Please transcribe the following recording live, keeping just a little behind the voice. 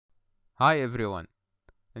Hi everyone.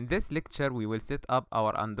 In this lecture we will set up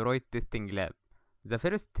our Android testing lab. The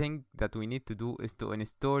first thing that we need to do is to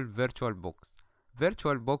install VirtualBox.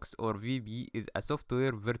 VirtualBox or VB is a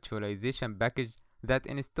software virtualization package that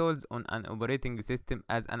installs on an operating system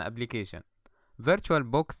as an application.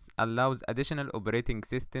 VirtualBox allows additional operating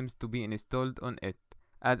systems to be installed on it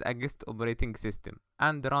as a guest operating system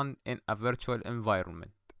and run in a virtual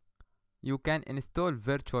environment. You can install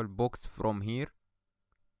VirtualBox from here,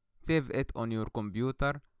 save it on your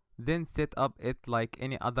computer, then set up it like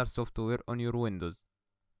any other software on your Windows.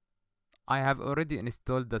 I have already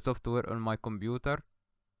installed the software on my computer.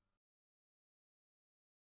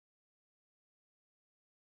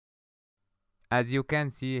 As you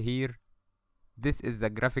can see here, this is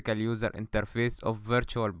the graphical user interface of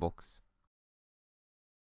VirtualBox.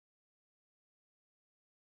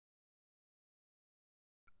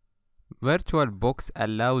 VirtualBox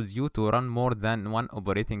allows you to run more than one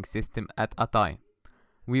operating system at a time.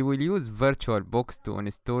 We will use VirtualBox to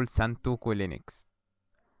install Santoku Linux.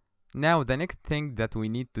 Now the next thing that we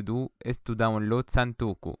need to do is to download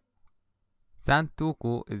Santoku.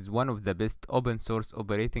 Santoku is one of the best open source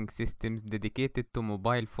operating systems dedicated to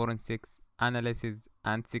mobile forensics, analysis,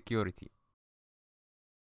 and security.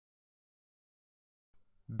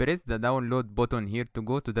 Press the download button here to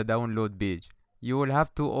go to the download page. You will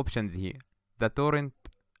have two options here, the torrent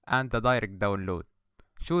and the direct download.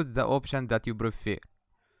 Choose the option that you prefer.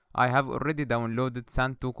 I have already downloaded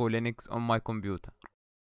Santoku Linux on my computer.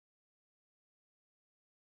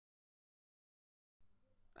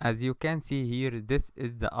 As you can see here, this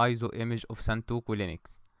is the ISO image of Santoku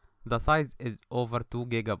Linux. The size is over 2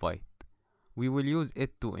 GB. We will use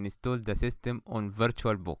it to install the system on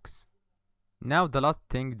VirtualBox. Now the last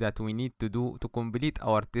thing that we need to do to complete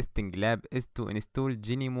our testing lab is to install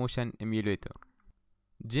Genymotion emulator.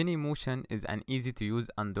 Genymotion is an easy to use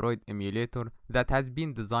Android emulator that has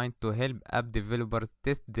been designed to help app developers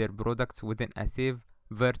test their products within a safe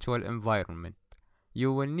virtual environment.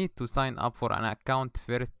 You will need to sign up for an account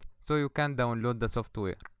first so you can download the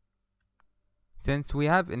software. Since we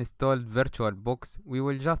have installed VirtualBox, we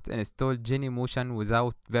will just install Genymotion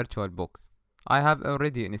without VirtualBox. I have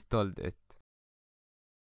already installed it.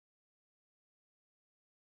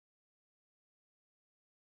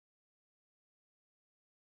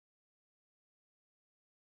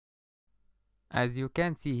 As you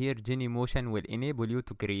can see here, Genymotion will enable you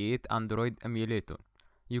to create Android emulator.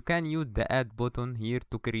 You can use the add button here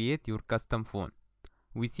to create your custom phone.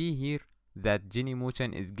 We see here that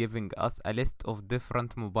Genymotion is giving us a list of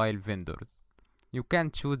different mobile vendors. You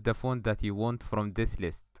can choose the phone that you want from this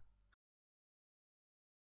list.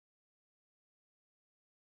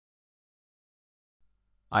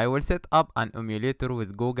 I will set up an emulator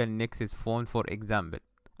with Google Nexus phone for example,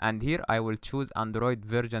 and here I will choose Android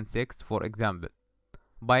version 6 for example.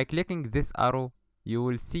 By clicking this arrow, you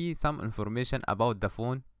will see some information about the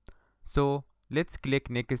phone, so let's click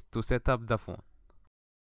next to set up the phone.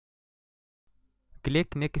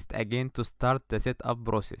 Click next again to start the setup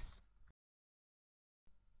process.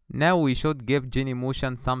 Now we should give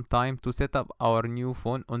Genymotion some time to set up our new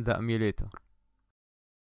phone on the emulator.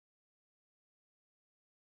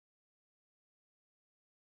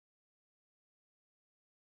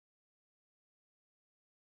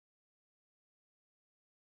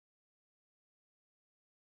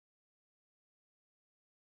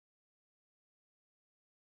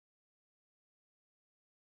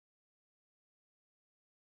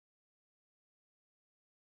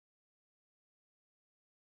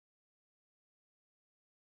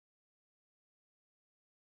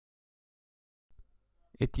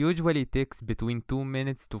 It usually takes between 2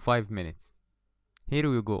 minutes to 5 minutes. Here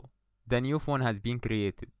we go. The new phone has been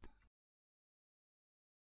created.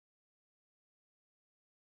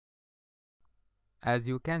 As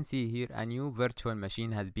you can see here, a new virtual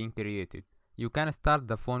machine has been created. You can start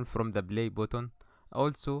the phone from the play button.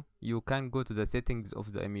 Also, you can go to the settings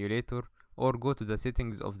of the emulator or go to the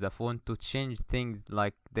settings of the phone to change things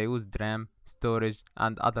like the used RAM, storage,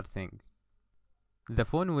 and other things. The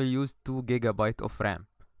phone will use 2 GB of RAM.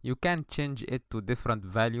 You can change it to different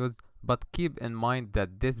values, but keep in mind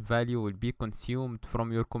that this value will be consumed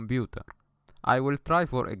from your computer. I will try,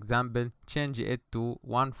 for example, change it to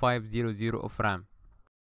 1500 of RAM.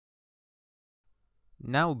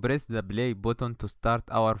 Now press the play button to start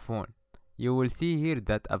our phone. You will see here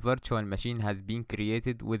that a virtual machine has been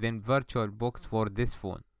created within VirtualBox for this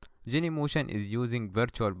phone. Genymotion is using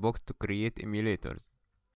VirtualBox to create emulators.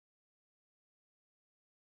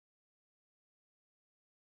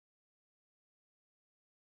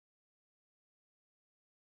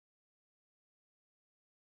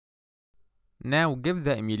 Now give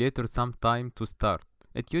the emulator some time to start.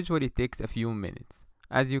 It usually takes a few minutes.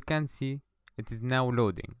 As you can see, it is now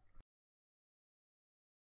loading.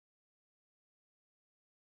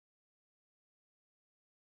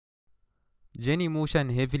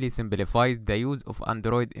 Genymotion heavily simplifies the use of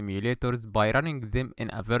Android emulators by running them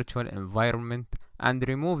in a virtual environment and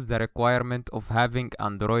removes the requirement of having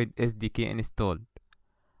Android SDK installed.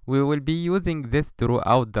 We will be using this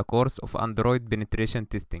throughout the course of Android penetration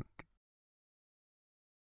testing.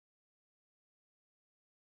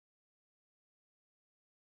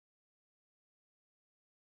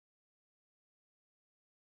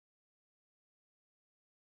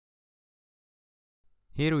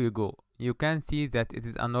 Here we go. You can see that it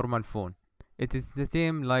is a normal phone. It is the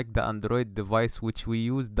same like the Android device which we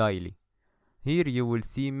use daily. Here you will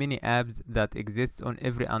see many apps that exist on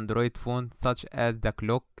every Android phone such as the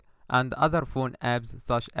clock and other phone apps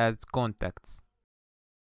such as contacts.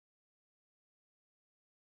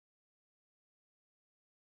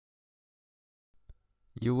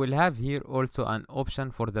 You will have here also an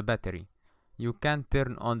option for the battery. You can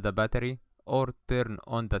turn on the battery or turn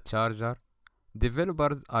on the charger.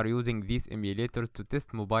 Developers are using these emulators to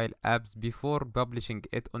test mobile apps before publishing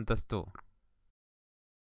it on the store.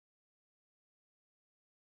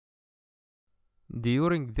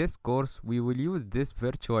 During this course, we will use this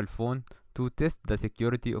virtual phone to test the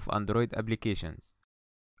security of Android applications.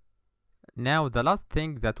 Now the last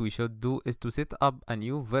thing that we should do is to set up a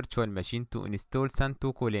new virtual machine to install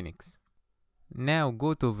Santoku Linux. Now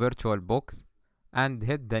go to VirtualBox and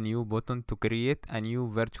hit the new button to create a new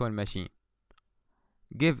virtual machine.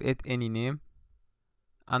 Give it any name,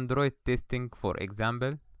 Android testing for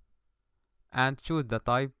example, and choose the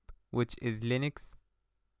type which is Linux,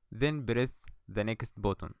 then press the next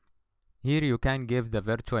button. Here you can give the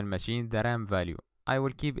virtual machine the RAM value. I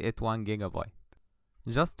will keep it 1 GB.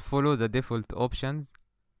 Just follow the default options,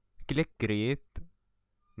 click create,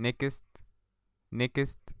 next,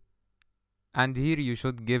 next, and here you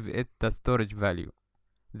should give it the storage value.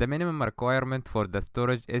 The minimum requirement for the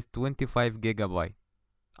storage is 25 GB.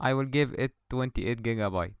 I will give it 28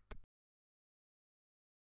 GB.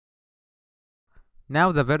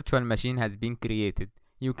 Now the virtual machine has been created.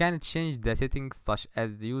 You can change the settings such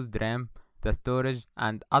as the used RAM, the storage,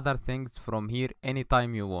 and other things from here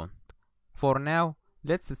anytime you want. For now,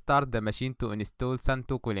 let's start the machine to install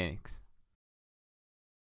Santoku Linux.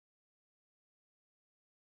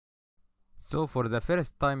 So for the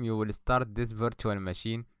first time you will start this virtual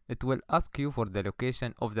machine, it will ask you for the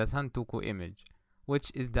location of the Santoku image,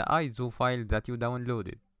 which is the ISO file that you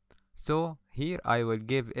downloaded. So here I will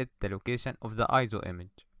give it the location of the ISO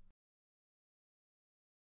image.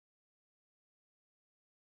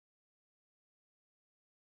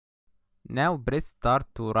 Now press start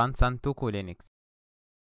to run Santoku Linux.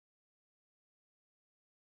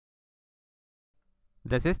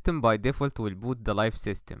 The system by default will boot the live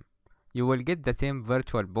system. You will get the same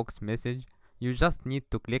VirtualBox message, you just need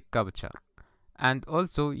to click capture. And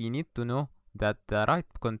also you need to know that the right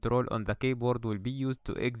control on the keyboard will be used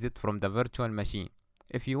to exit from the virtual machine.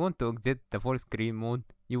 If you want to exit the full screen mode,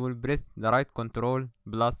 you will press the right control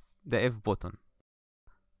plus the F button.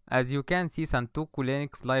 As you can see, Santoku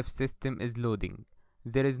Linux live system is loading.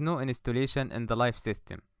 There is no installation in the live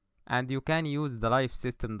system, and you can use the live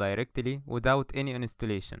system directly without any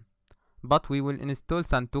installation. But we will install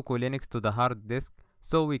Santoku Linux to the hard disk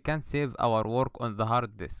so we can save our work on the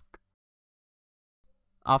hard disk.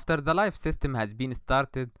 After the live system has been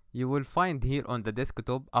started, you will find here on the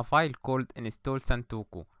desktop a file called install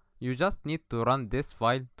Santoku. You just need to run this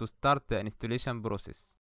file to start the installation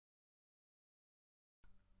process.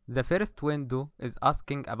 The first window is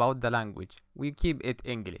asking about the language. We keep it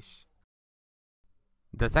English.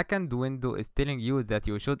 The second window is telling you that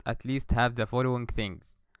you should at least have the following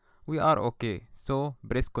things. We are okay, so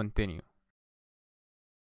press continue.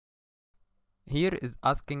 Here is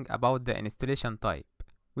asking about the installation type.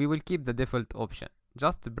 We will keep the default option.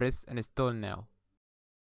 Just press install now.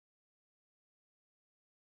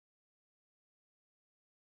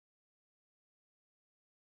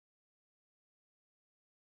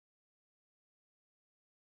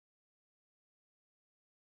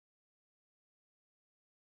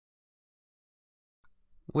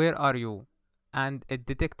 Where are you? And it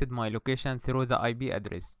detected my location through the IP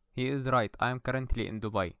address. He is right, I am currently in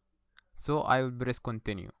Dubai. So I will press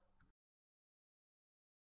continue.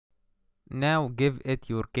 Now give it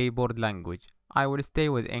your keyboard language. I will stay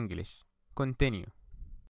with English. Continue.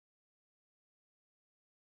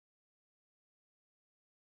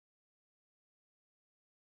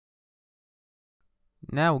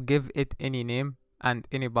 Now give it any name and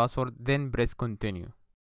any password, then press continue.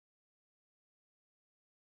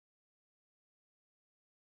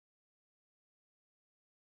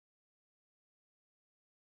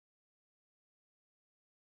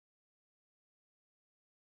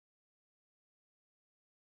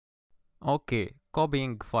 Okay,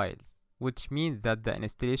 copying files, which means that the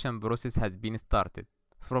installation process has been started.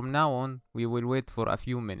 From now on, we will wait for a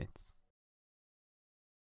few minutes.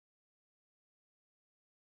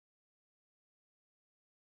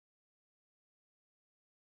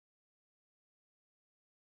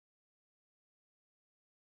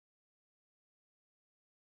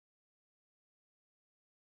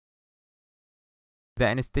 The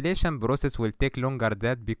installation process will take longer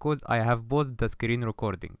that because I have paused the screen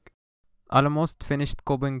recording. Almost finished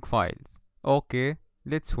copying files. Okay,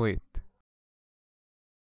 let's wait.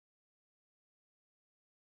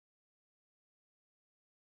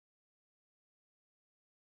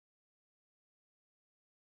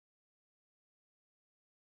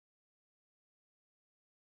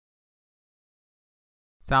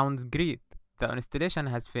 Sounds great. The installation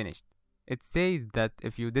has finished. It says that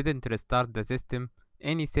if you didn't restart the system,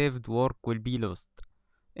 any saved work will be lost.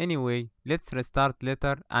 Anyway, let's restart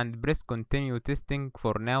later and press continue testing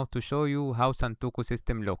for now to show you how Santoku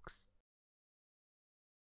system looks.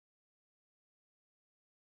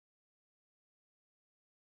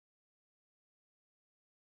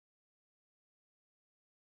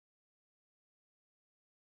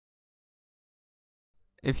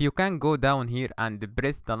 If you can go down here and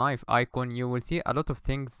press the knife icon, you will see a lot of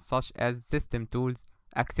things such as system tools,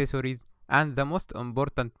 accessories, and the most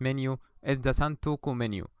important menu is the Santoku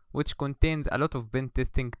menu, which contains a lot of pen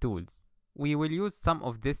testing tools. We will use some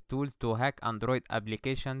of these tools to hack Android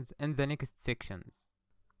applications in the next sections.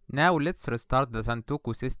 Now let's restart the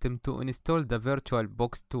Santoku system to install the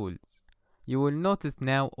VirtualBox tools. You will notice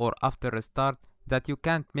now or after restart that you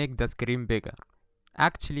can't make the screen bigger.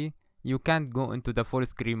 Actually, you can't go into the full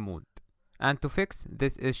screen mode. And to fix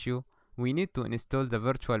this issue, we need to install the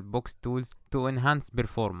VirtualBox tools to enhance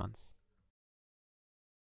performance.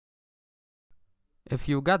 If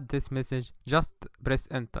you got this message, just press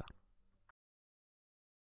enter.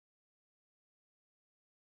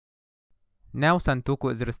 Now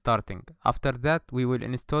Santoku is restarting. After that, we will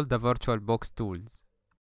install the VirtualBox tools.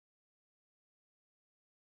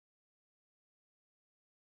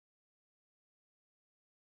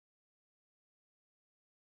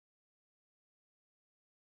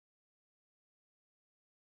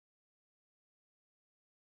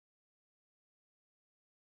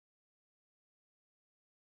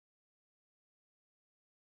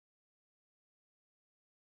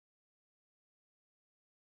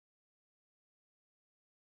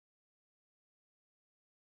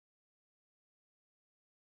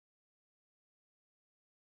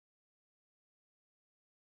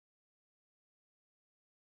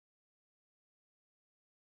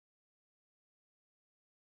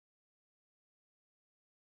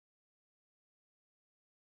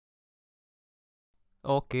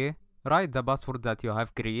 Okay, write the password that you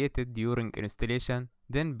have created during installation,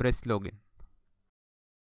 then press login.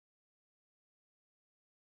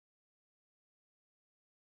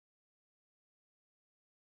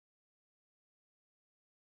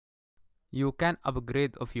 You can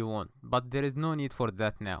upgrade if you want, but there is no need for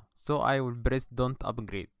that now, so I will press don't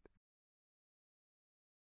upgrade.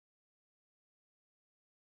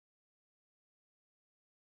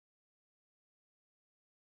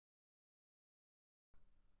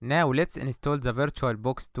 Now let's install the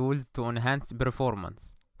VirtualBox tools to enhance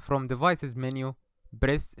performance. From Devices menu,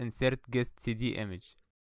 press Insert Guest CD Image.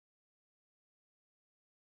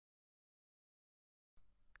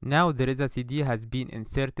 Now there is a CD has been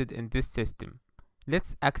inserted in this system.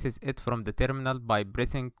 Let's access it from the terminal by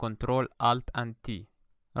pressing Ctrl Alt and T.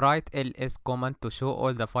 Write ls command to show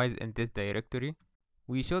all the files in this directory.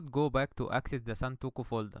 We should go back to access the Santoku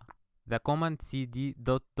folder. The command cd ...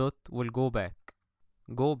 will go back.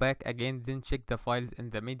 Go back again, then check the files in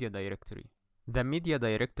the media directory. The media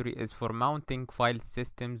directory is for mounting file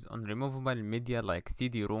systems on removable media like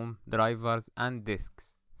CD-ROM, drivers, and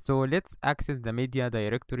disks. So let's access the media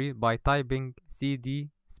directory by typing cd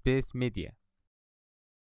space media.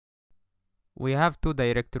 We have two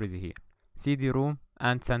directories here, CD-ROM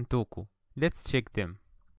and Santoku. Let's check them.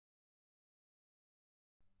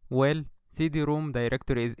 Well, CD-ROM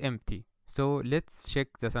directory is empty, so let's check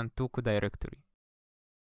the Santoku directory.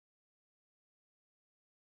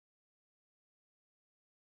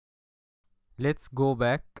 Let's go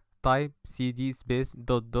back, type cd space ...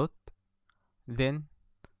 then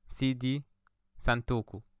cd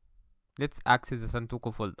Santoku. Let's access the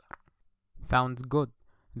Santoku folder. Sounds good.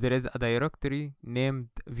 There is a directory named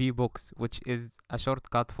vbox, which is a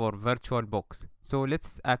shortcut for VirtualBox. So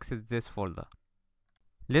let's access this folder.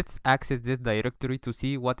 Let's access this directory to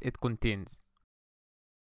see what it contains.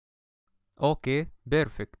 Okay,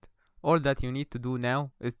 perfect. All that you need to do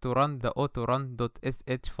now is to run the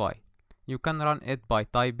autorun.sh file. You can run it by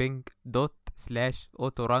typing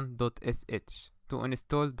 /autorun.sh to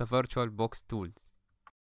install the VirtualBox tools.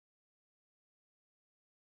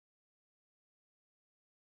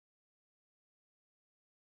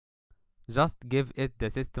 Just give it the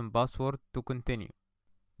system password to continue.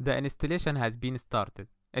 The installation has been started.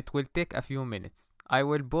 It will take a few minutes. I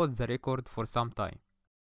will pause the record for some time.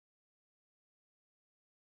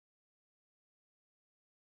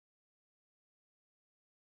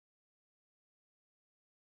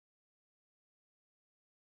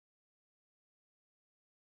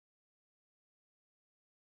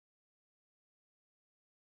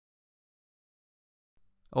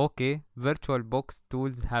 Okay, VirtualBox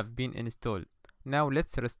tools have been installed. Now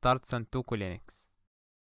let's restart Santoku Linux.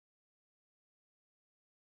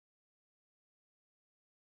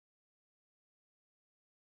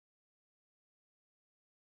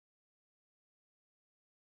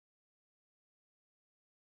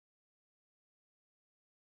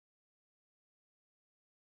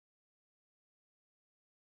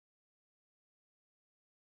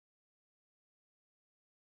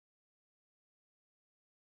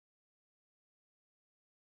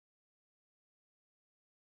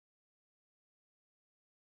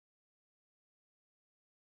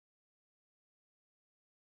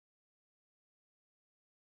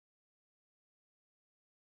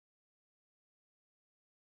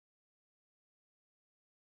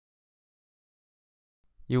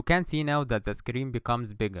 You can see now that the screen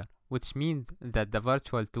becomes bigger, which means that the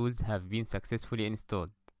virtual tools have been successfully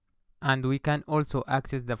installed. And we can also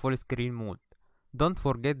access the full screen mode. Don't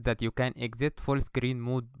forget that you can exit full screen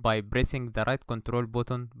mode by pressing the right control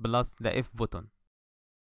button plus the F button.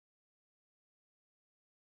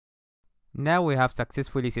 Now we have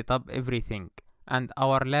successfully set up everything, and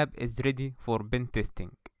our lab is ready for pen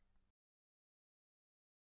testing.